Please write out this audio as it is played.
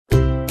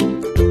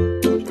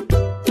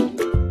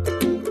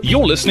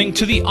You're listening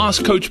to the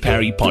Ask Coach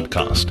Parry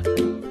podcast.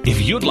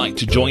 If you'd like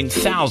to join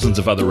thousands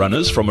of other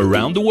runners from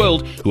around the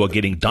world who are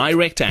getting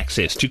direct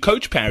access to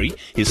Coach Parry,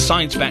 his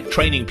science-backed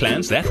training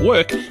plans that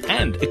work,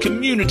 and a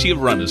community of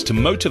runners to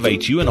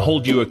motivate you and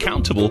hold you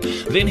accountable,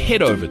 then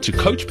head over to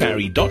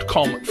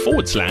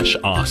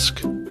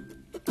coachparry.com/ask.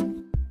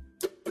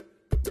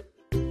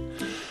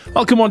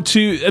 Welcome on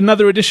to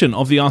another edition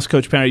of the Ask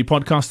Coach Parry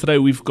podcast. Today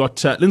we've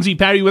got Lindsay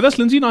Parry with us.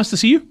 Lindsay, nice to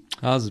see you.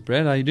 How's it,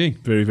 Brad? How are you doing?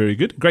 Very, very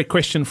good. Great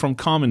question from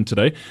Carmen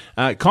today.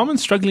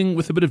 Carmen's struggling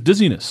with a bit of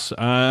dizziness.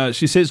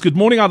 She says, good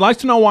morning. I'd like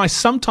to know why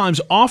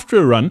sometimes after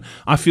a run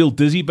I feel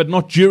dizzy, but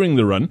not during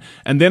the run.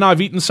 And then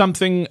I've eaten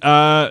something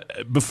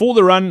before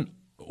the run.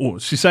 Or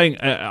she's saying,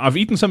 I've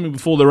eaten something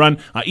before the run.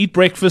 I eat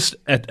breakfast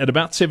at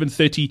about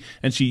 7:30,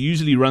 and she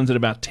usually runs at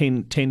about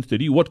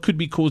 10:30. What could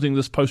be causing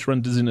this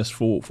post-run dizziness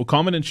for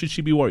Carmen, and should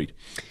she be worried?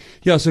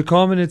 Yeah, so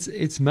Carmen,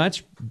 it's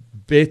much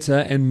better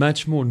and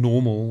much more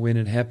normal when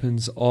it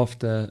happens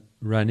after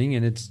running,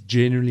 and it's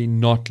generally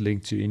not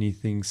linked to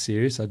anything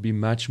serious. I'd be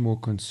much more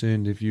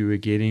concerned if you were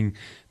getting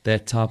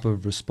that type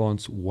of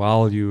response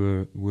while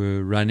you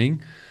were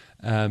running.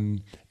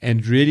 And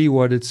really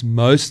what it's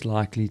most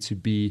likely to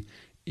be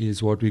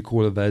is what we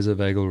call a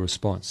vasovagal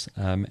response.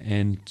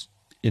 And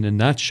in a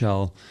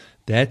nutshell,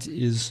 that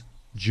is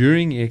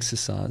during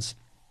exercise,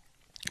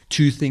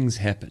 two things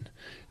happen.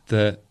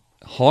 The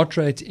heart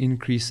rate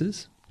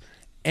increases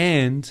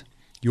and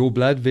your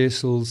blood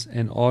vessels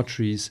and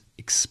arteries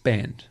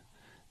expand.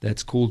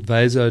 That's called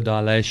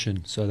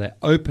vasodilation. So they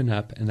open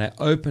up, and they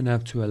open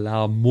up to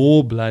allow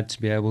more blood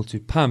to be able to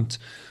pump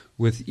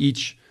with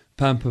each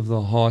pump of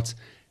the heart,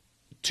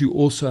 to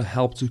also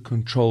help to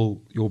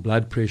control your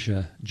blood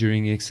pressure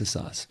during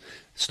exercise.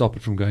 Stop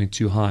it from going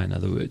too high, in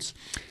other words.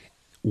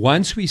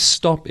 Once we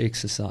stop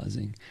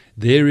exercising,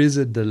 there is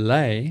a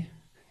delay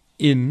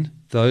in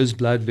those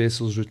blood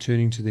vessels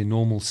returning to their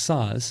normal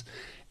size,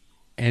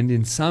 and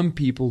in some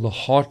people the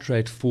heart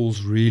rate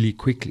falls really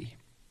quickly.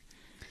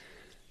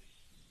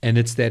 And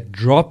it's that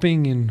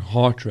dropping in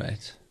heart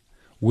rate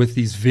with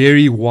these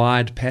very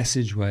wide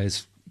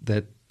passageways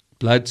that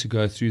blood to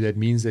go through that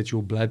means that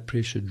your blood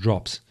pressure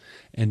drops,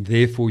 and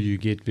therefore you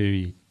get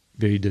very,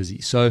 very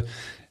dizzy. So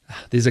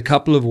there's a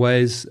couple of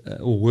ways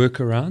or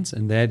workarounds,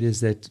 and that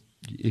is that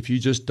if you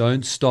just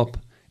don't stop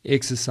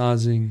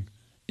exercising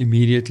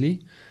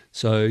immediately,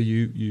 so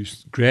you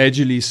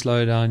gradually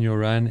slow down your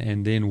run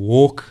and then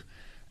walk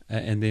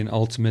and then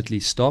ultimately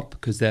stop,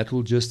 because that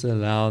will just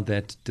allow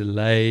that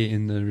delay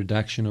in the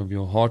reduction of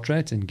your heart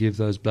rate and give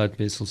those blood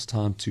vessels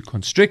time to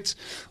constrict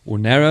or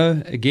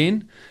narrow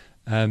again.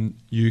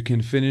 You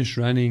can finish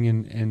running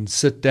and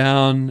sit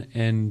down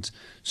and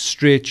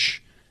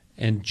stretch,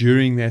 and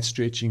during that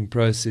stretching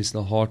process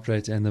the heart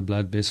rate and the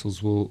blood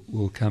vessels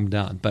will come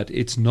down. But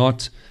it's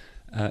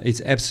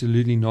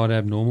absolutely not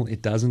abnormal.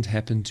 It doesn't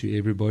happen to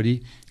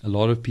everybody. A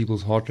lot of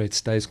people's heart rate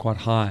stays quite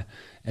high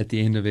at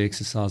the end of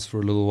exercise for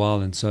a little while,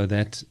 and so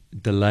that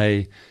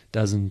delay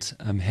doesn't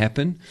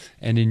happen.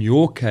 And in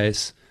your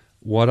case,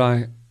 what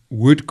I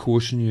would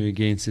caution you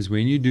against is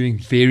when you're doing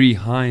very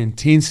high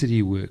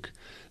intensity work,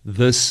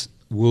 this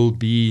will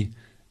be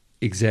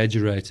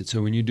exaggerated.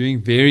 So when you're doing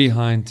very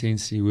high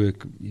intensity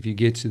work, if you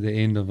get to the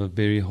end of a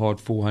very hard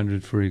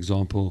 400, for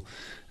example,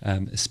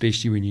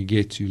 especially when you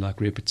get to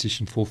like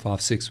repetition 4, 5,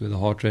 6, where the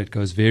heart rate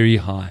goes very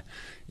high,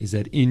 is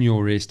that in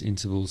your rest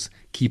intervals,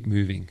 keep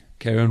moving.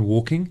 Carry on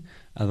walking,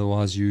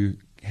 otherwise you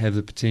have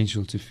the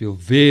potential to feel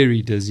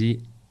very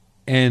dizzy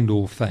and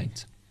or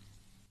faint.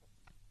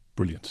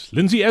 Brilliant.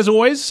 Lindsay, as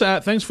always,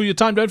 thanks for your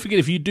time. Don't forget,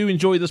 if you do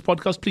enjoy this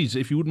podcast, please,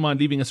 if you wouldn't mind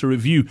leaving us a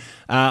review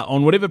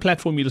on whatever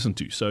platform you listen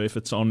to. So if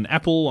it's on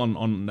Apple,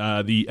 on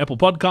the Apple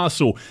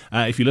Podcasts, or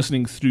if you're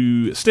listening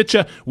through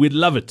Stitcher, we'd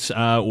love it.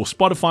 Or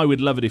Spotify,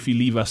 we'd love it if you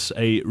leave us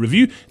a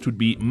review. It would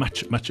be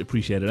much, much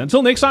appreciated.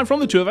 Until next time, from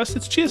the two of us,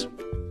 it's cheers.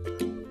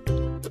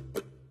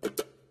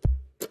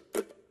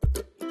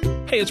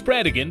 Hey, it's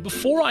Brad again.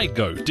 Before I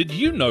go, did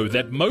you know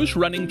that most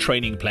running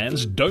training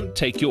plans don't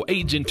take your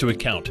age into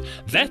account?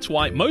 That's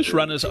why most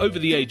runners over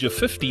the age of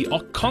 50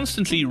 are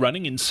constantly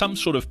running in some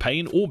sort of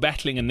pain or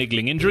battling a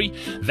niggling injury.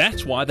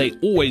 That's why they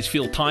always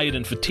feel tired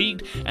and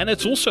fatigued, and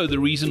it's also the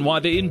reason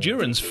why their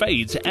endurance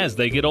fades as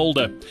they get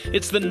older.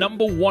 It's the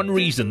number one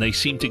reason they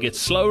seem to get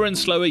slower and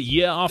slower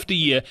year after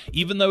year,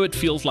 even though it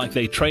feels like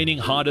they're training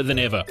harder than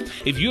ever.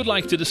 If you'd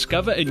like to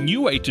discover a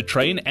new way to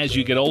train as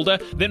you get older,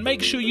 then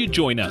make sure you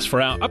join us for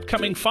our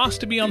upcoming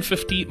Faster Beyond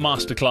 50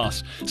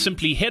 Masterclass.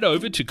 Simply head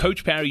over to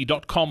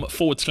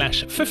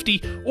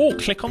coachparry.com/50 or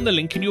click on the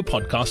link in your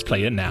podcast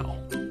player now.